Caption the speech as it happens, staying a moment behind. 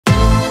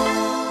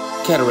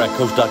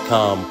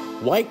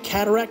CataractCoach.com. White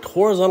cataract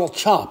horizontal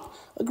chop.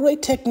 A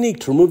great technique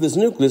to remove this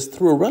nucleus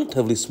through a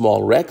relatively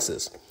small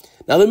rhexis.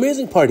 Now the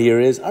amazing part here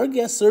is our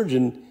guest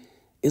surgeon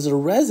is a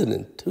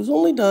resident who's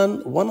only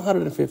done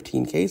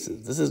 115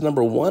 cases. This is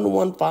number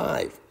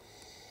 115.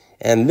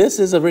 And this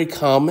is a very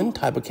common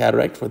type of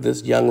cataract for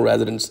this young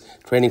resident's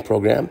training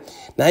program.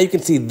 Now you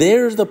can see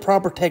there's the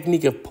proper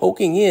technique of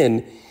poking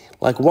in,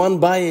 like Juan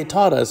Baye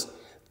taught us,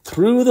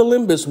 through the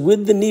limbus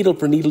with the needle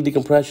for needle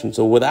decompression.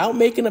 So without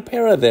making a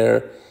para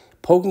there,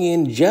 poking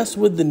in just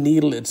with the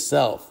needle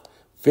itself.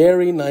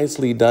 Very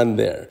nicely done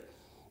there.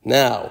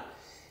 Now,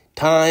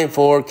 time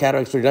for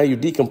cataract surgery. Now you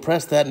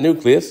decompress that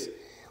nucleus.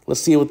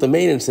 Let's see what the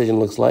main incision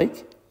looks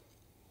like.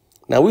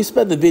 Now we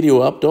sped the video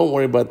up. Don't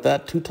worry about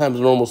that. 2 times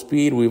normal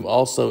speed. We've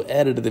also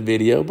edited the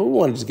video, but we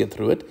want to just get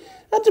through it.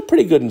 That's a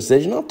pretty good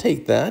incision. I'll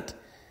take that.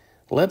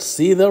 Let's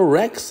see the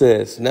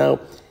rhexis. Now,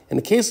 in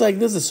a case like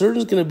this, the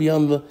surgeon's going to be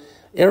on the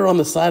error on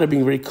the side of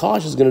being very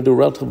cautious, going to do a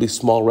relatively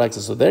small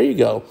rhexis. So there you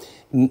go.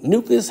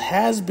 Nucleus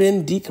has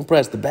been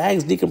decompressed. The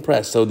bag's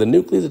decompressed. So the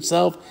nucleus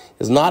itself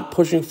is not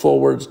pushing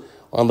forwards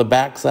on the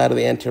back side of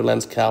the anterior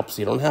lens calp.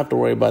 So you don't have to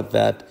worry about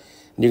that.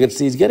 And you can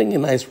see he's getting a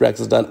nice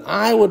rhexis done.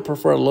 I would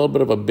prefer a little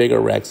bit of a bigger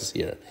rhexis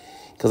here,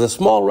 because a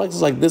small rhexis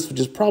like this, which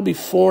is probably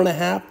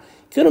 4.5,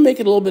 going to make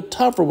it a little bit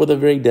tougher with a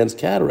very dense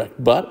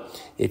cataract.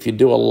 But if you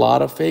do a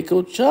lot of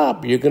phaco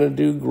chop, you're going to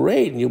do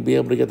great, and you'll be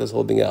able to get this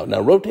whole thing out. Now,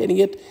 rotating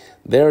it,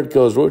 there it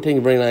goes,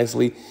 rotating very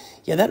nicely.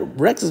 Yeah, that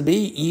rhexis may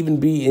even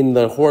be in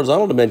the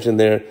horizontal dimension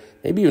there,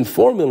 maybe even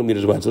 4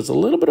 millimeters wide. So it's a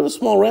little bit of a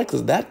small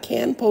rhexis. That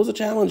can pose a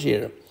challenge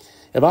here.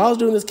 If I was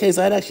doing this case,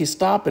 I'd actually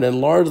stop and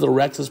enlarge the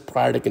rhexis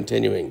prior to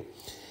continuing.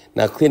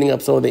 Now, cleaning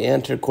up some of the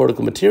anterior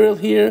cortical material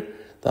here.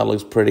 That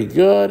looks pretty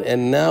good.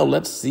 And now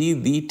let's see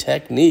the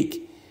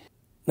technique.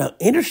 Now,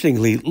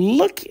 interestingly,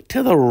 look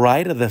to the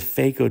right of the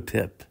phaco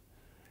tip.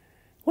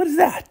 What is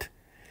that?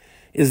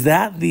 Is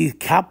that the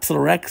capsular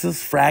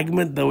rhexis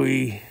fragment that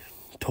we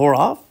tore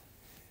off?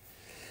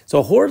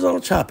 So horizontal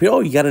chop here.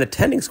 Oh, you got an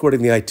attending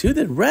squirting the eye too.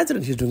 The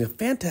resident is doing a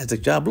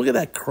fantastic job. Look at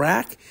that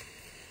crack.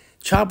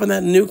 Chopping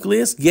that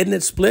nucleus, getting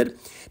it split.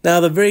 Now,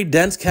 the very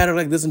dense cataract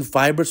like this and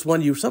fibrous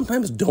one, you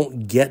sometimes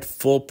don't get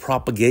full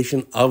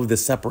propagation of the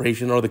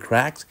separation or the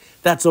cracks.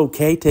 That's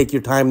okay. Take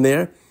your time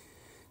there.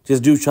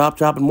 Just do chop,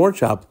 chop, and more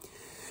chop.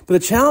 But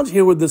the challenge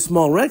here with the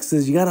small rhexis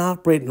is you got to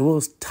operate in a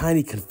real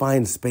tiny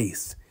confined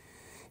space.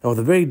 And with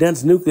a very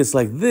dense nucleus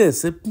like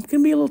this, it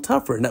can be a little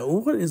tougher. Now,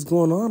 what is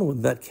going on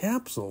with that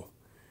capsule?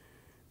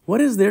 What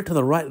is there to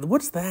the right?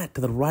 What's that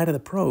to the right of the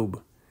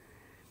probe?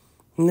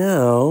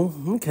 No,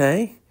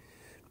 okay.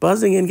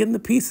 Buzzing in, getting the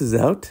pieces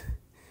out.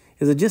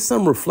 Is it just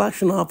some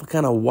reflection off a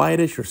kind of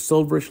whitish or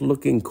silverish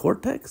looking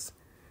cortex?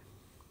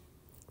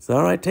 It's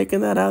all right,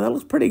 taking that out. That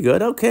looks pretty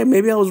good. Okay,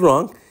 maybe I was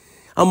wrong.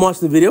 I'm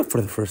watching the video for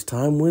the first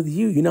time with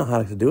you. You know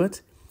how to do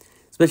it.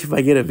 Especially if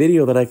I get a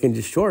video that I can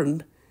just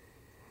shorten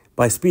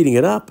by speeding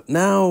it up.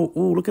 Now,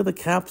 ooh, look at the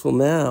capsule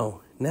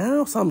now.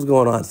 Now something's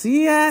going on.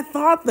 See, I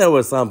thought there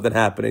was something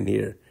happening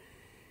here.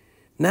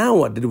 Now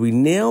what? Did we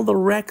nail the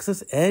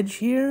rhexis edge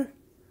here?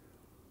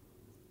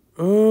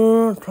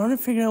 I'm trying to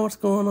figure out what's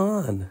going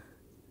on.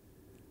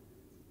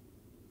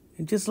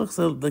 It just looks,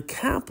 the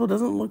capsule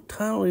doesn't look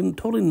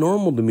totally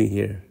normal to me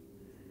here.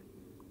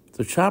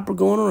 So chopper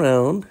going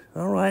around.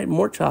 All right,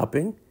 more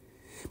chopping.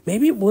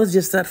 Maybe it was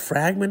just that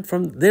fragment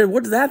from there.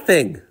 What's that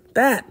thing?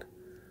 That.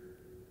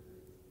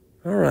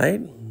 All right,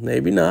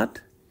 maybe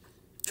not.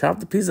 Chop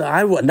the piece of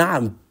eye. Now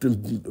I'm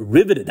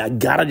riveted. I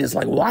gotta just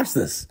watch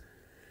this.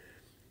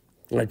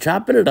 All right,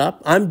 chopping it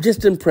up. I'm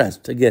just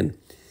impressed. Again,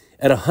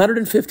 at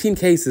 115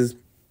 cases,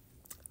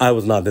 I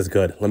was not this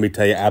good. Let me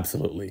tell you,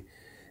 absolutely.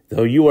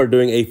 Though you are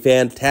doing a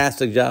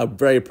fantastic job.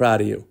 Very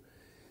proud of you.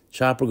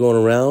 Chopper going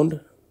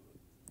around.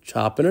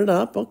 Chopping it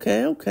up.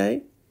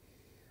 Okay.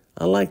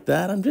 I like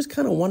that. I'm just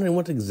kind of wondering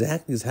what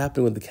exactly is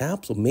happening with the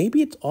capsule.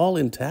 Maybe it's all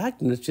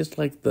intact and it's just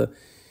like the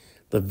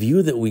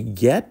view that we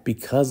get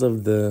because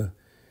of the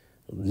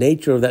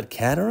nature of that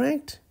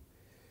cataract.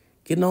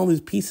 Getting all these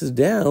pieces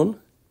down.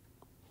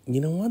 You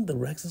know what? The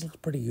rhexis looks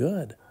pretty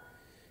good.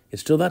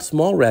 It's still that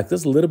small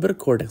rhexis, a little bit of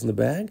cortex in the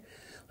bag.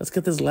 Let's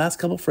get this last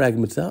couple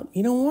fragments out.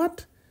 You know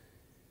what?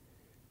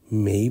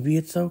 Maybe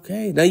it's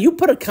okay. Now, you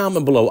put a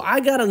comment below.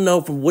 I got to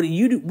know from what do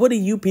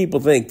you people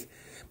think?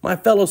 My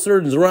fellow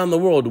surgeons around the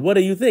world, what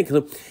do you think?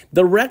 So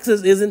the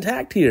rhexis is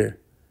intact here.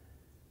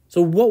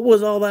 So what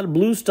was all that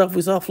blue stuff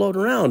we saw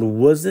floating around?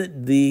 Was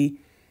it the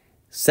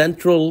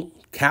central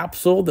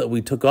capsule that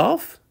we took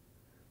off?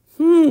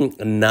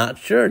 I'm not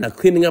sure. Now,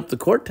 cleaning up the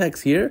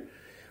cortex here.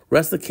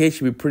 Rest of the case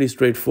should be pretty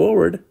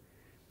straightforward.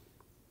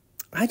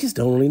 I just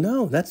don't really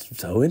know. That's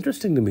so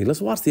interesting to me.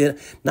 Let's watch the end.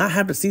 Now I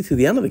have to see through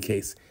the end of the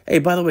case. Hey,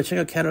 by the way, check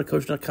out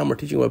CataractCoach.com, our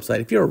teaching website.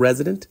 If you are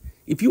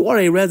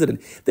a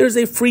resident, there's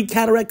a free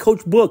Cataract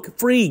Coach book.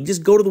 Free.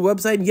 Just go to the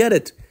website and get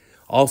it.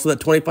 Also, that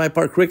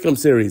 25-part curriculum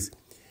series.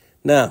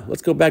 Now,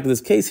 let's go back to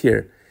this case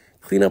here.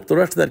 Clean up the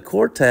rest of that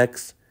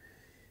cortex.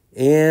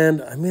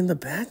 And, I mean, the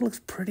bag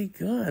looks pretty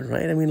good,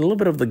 right? I mean, a little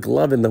bit of the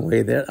glove in the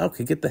way there.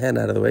 Okay, get the hand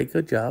out of the way.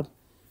 Good job.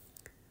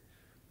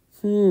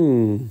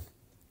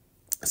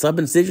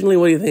 Sub-incisionally,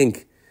 what do you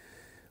think?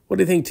 What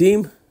do you think,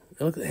 team?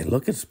 Look,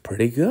 it's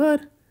pretty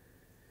good.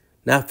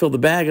 Now fill the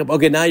bag up.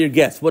 Okay, now your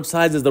guess. What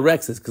size is the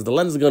rexus? Because the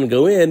lens is going to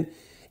go in.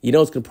 You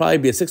know it's going to probably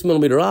be a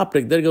 6mm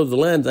optic. There goes the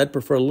lens. I'd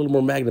prefer a little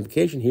more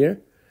magnification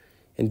here.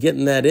 And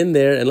getting that in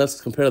there, and let's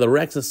compare the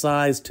rexus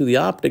size to the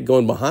optic,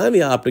 going behind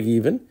the optic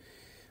even.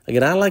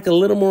 Again, I like a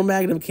little more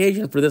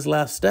magnification for this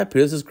last step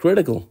here. This is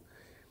critical.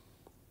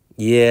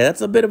 Yeah,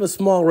 that's a bit of a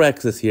small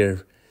rexus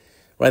here.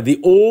 Right,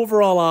 the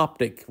overall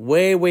optic,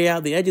 way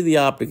out the edge of the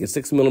optic is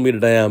 6mm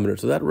diameter.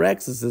 So that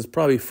rexus is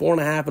probably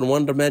 4.5 in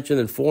one dimension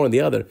and 4 in the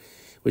other,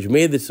 which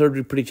made the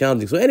surgery pretty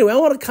challenging. So anyway, I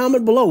want to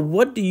comment below.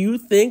 What do you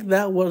think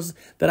that was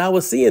that I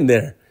was seeing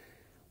there?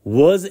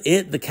 Was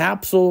it the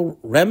capsule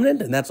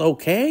remnant and that's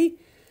okay?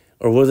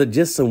 Or was it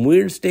just some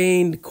weird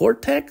stained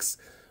cortex?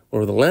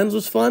 Or the lens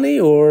was funny?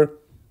 Or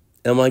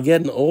am I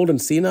getting old and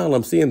senile?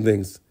 I'm seeing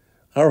things.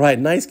 All right,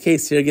 nice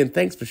case here. Again,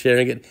 thanks for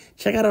sharing it.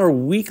 Check out our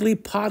weekly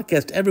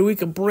podcast. Every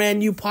week, a brand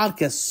new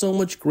podcast. So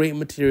much great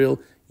material.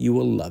 You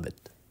will love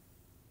it.